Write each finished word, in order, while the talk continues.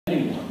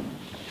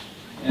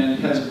and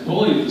has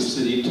bullied the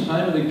city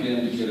time and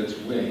again to get its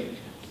way.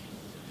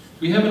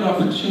 We have an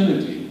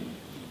opportunity.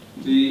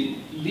 The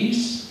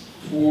lease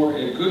for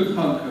a good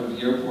hunk of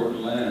the airport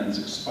lands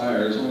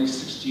expires only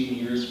 16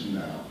 years from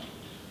now.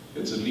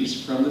 It's a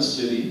lease from the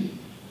city,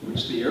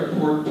 which the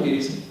airport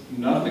pays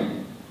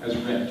nothing as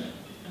rent.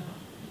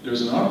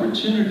 There's an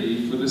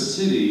opportunity for the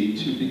city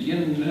to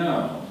begin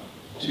now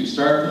to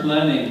start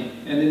planning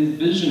and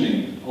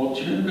envisioning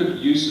alternative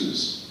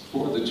uses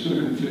for the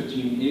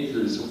 215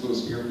 acres of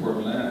those airport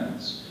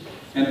lands,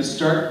 and to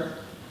start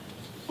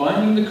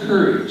finding the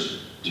courage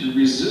to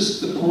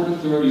resist the Port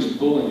Authority's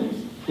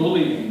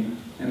bullying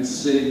and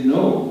say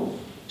no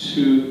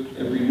to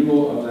a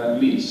renewal of that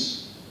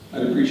lease.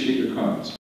 I'd appreciate your comments.